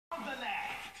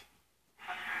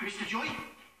Mr. Joy?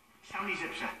 Stanley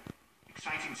Zipser.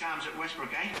 Exciting times at Westbrook,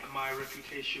 eh? My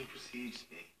reputation precedes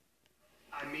me.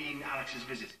 I mean Alex's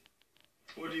visit.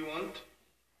 What do you want?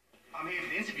 I'm here for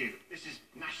the interview. This is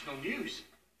national news.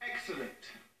 Excellent.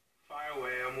 Fire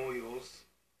away, I'm all yours.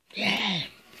 Yeah.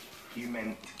 You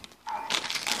meant Alex.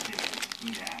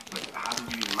 Yeah, but how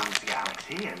did you manage to get Alex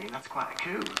here? I mean, that's quite a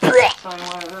coup. Same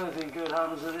way as anything good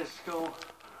happens at this school.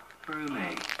 Through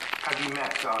me. Have you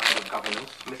met Sergeant of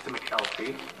Governance, Mr.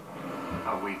 McKelty?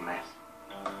 Oh, we've met.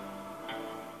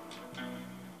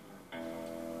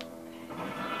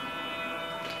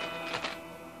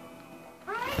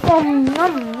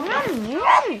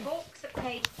 Books at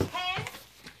page 10.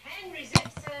 Henry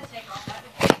Zipser, take off that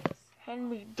papers.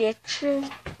 Henry Dixon.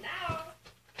 Now.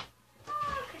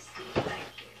 Oh, Christine, thank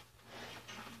you.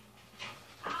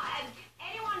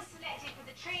 Anyone selected for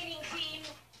the training team,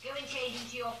 go and change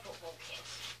into your football kit.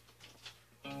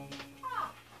 Oh.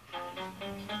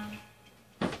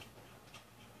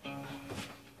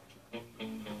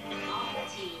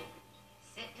 Martin,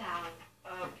 sit down.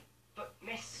 But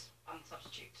miss, I'm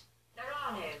substitute. There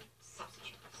are no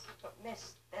substitutes. But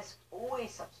miss, there's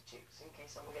always substitutes in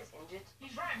case someone gets injured.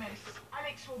 He's right, miss.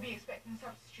 Alex will be expecting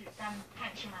substitutes and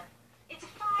Hanchman. It's a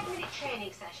 5-minute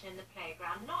training session in the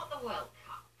playground, not the World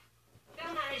Cup.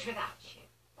 They'll manage without you.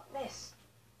 But miss,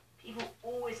 people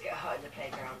always get hurt in the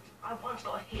playground. I once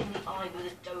got hit in the eye with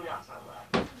a donut somewhere.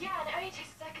 Yeah, and it only takes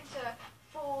a second to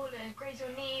fall and graze your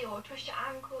knee or twist your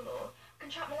ankle or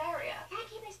contract malaria.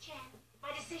 Thank you, Miss Chen.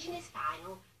 My decision is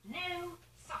final. No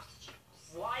substitutes.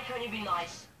 Why can't you be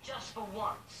nice just for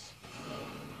once?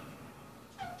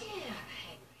 Dear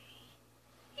Henry,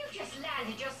 you've just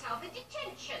landed yourself in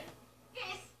detention.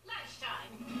 This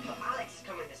lunchtime. But Alex is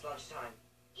coming this lunchtime.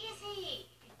 Is he?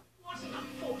 What an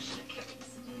unfortunate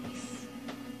coincidence.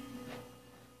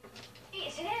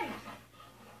 It's him.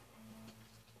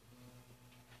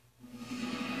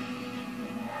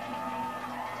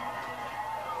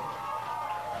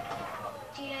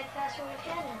 Do you know the first rule of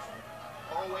journalism?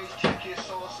 Always check your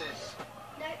sources.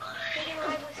 No, hidden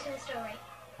rivals to the story.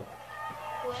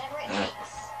 Whatever it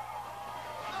takes.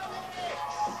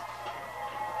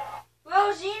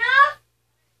 Rosina?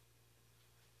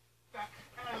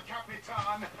 El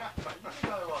Capitan.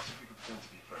 No, ask if we could pretend to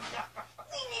be friends.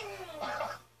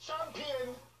 Champion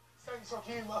sense of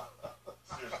humour.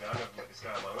 Seriously, I've never met this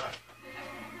guy in my life.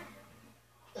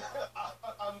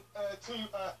 To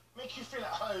make you feel at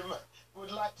home,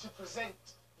 would like to present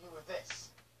you with this.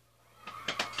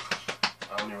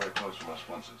 I only read quotes from my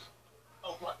sponsors.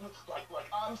 Oh, right.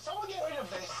 Someone get rid of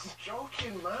this. I'm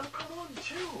joking, man. Come on,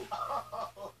 chill.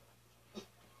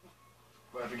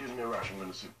 But if it gives me a rash, I'm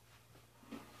going to sue.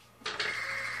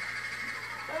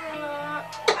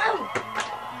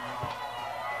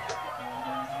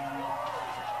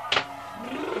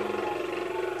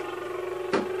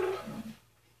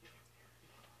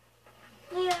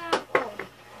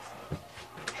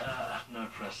 No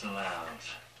press allowed.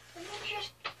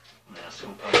 Just... Yeah,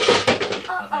 school public. Nothing I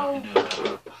can do about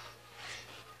it.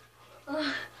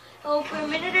 Oh, for a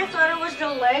minute I thought it was the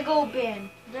Lego bin.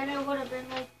 Then it would have been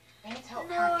like, We need to help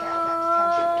no. Pat get out of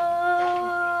that detention.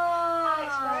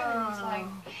 Alex Roman is like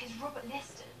his Robert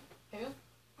Liston. Who?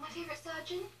 My favourite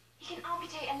surgeon. He can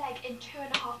amputate a leg in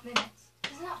 2.5 minutes.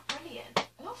 Isn't that brilliant?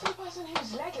 Not for the person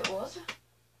whose leg it was.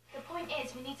 The point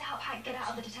is, we need to help Hank get out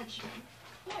of the detention room.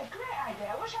 Yeah, great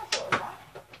idea. I wish I thought of that.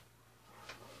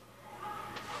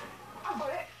 I've got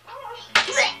it.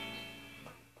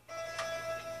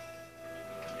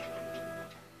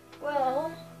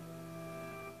 Well,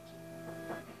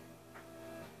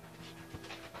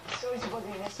 Sorry to bother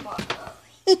you, miss, but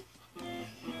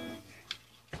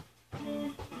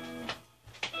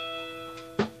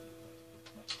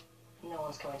no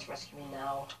one's coming to rescue me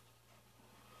now.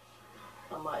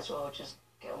 I might as well just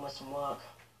get on with some work.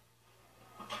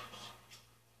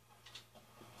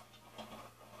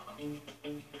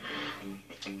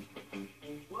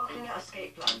 Working out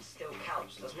escape plans still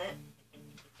counts, doesn't it?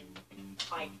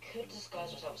 I could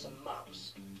disguise myself as a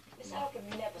mouse. Miss Al could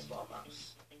never spot a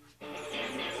mouse. That's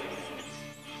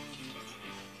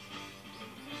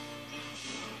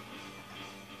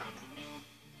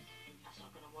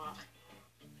not gonna work.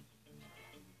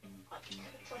 I could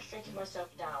try shrinking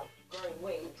myself down, growing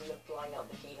wings, and then flying out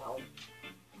the keyhole.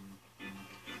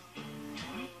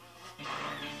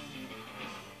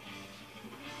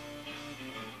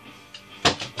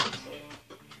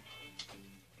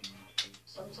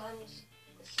 Sometimes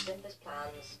the simplest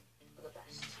plans are the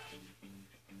best.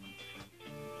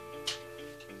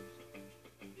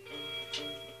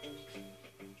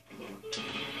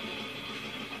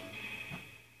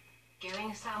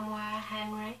 Going somewhere,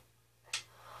 Henry?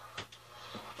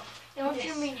 Don't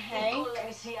you mean You've Hank? got to let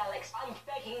me see, Alex. I'm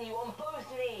begging you on both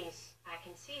knees. I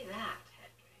can see that,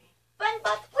 Henry.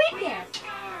 But we can.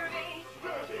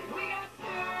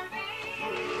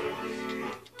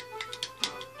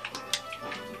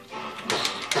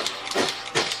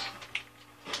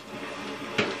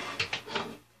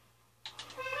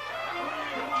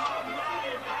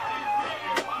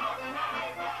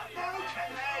 Now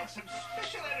to add some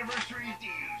special anniversary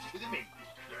deals to the menu.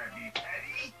 Krabby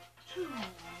Patty, $2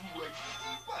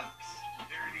 bucks.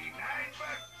 $39.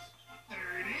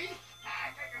 30.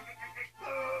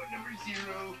 Oh, number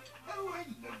 0. Oh, I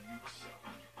love you so.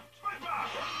 SpongeBob!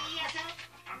 Yes, sir?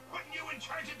 I'm putting you in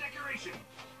charge of decoration.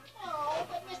 Oh,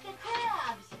 but Mr.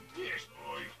 Krabs, Yes,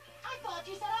 boy. I thought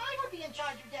you said I would be in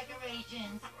charge of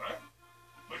decorations. What?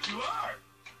 But you are.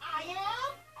 I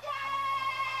am?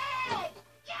 Yay!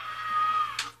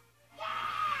 Yeah!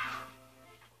 Yeah!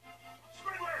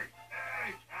 Squidward!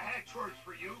 I had chores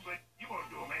for you, but you won't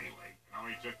do them anyway. It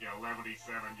only took you 77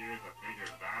 years to figure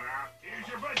that out. Here's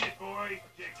your budget, boy.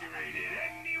 Decorate it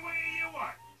any way you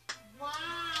want.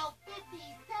 Wow, 50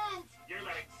 cents. You're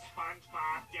letting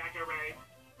SpongeBob decorate.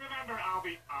 Remember all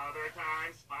the other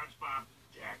times SpongeBob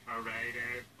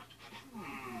decorated?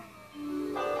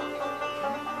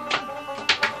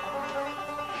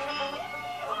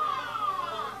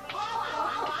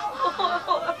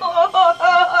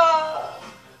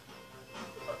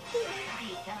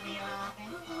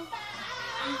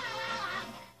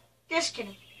 Just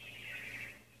kidding.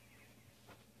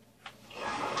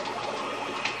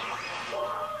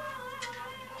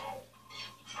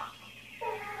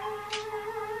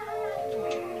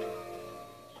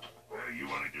 You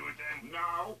want to do it then?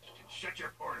 No. Shut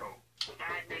your portal.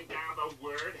 Battening down the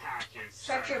word hatches.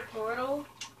 Shut your portal.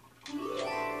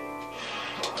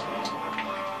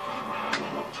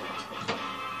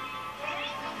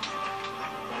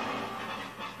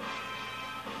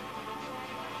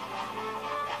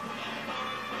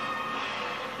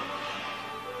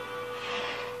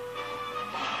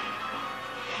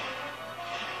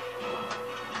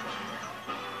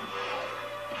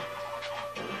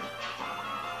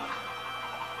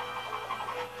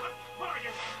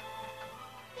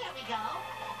 There we go.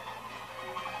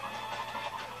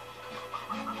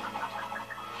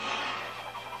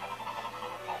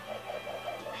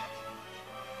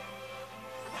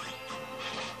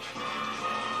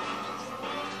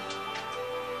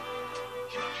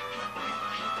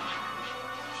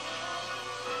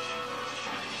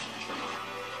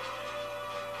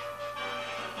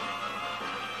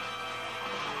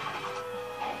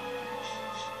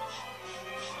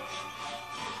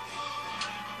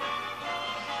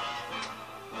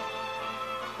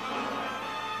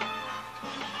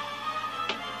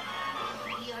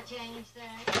 Your change, sir.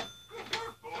 Good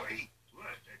work, boy.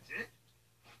 What, that's it?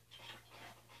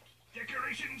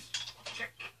 Decorations?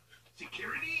 Check.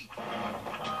 Security?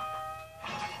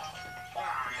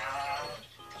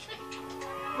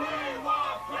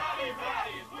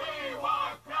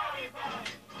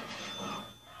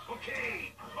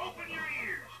 Okay, open your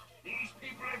ears. These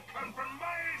people have come from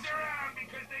miles around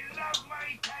because they love my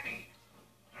patties.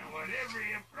 I want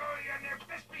every employee on their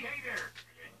best behavior.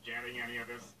 Are they getting any of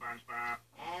this, SpongeBob?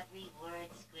 Every word,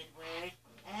 Squidward.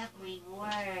 Every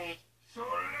word. So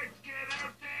let's get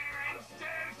out there and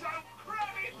sell some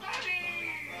Krabby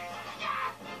Patties!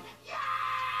 Yes!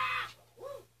 Yeah!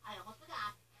 Ooh, I almost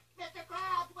forgot. Mr.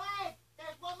 Krabs, wait!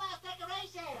 There's one last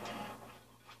decoration.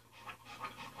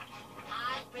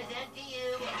 I present to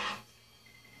you.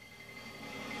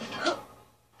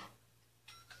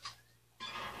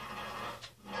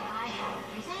 I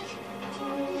present to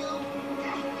you.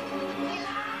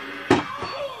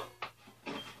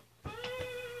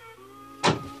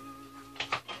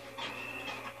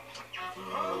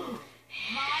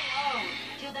 My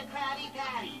ode to the Krabby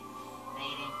Patty,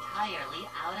 made entirely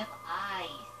out of ice.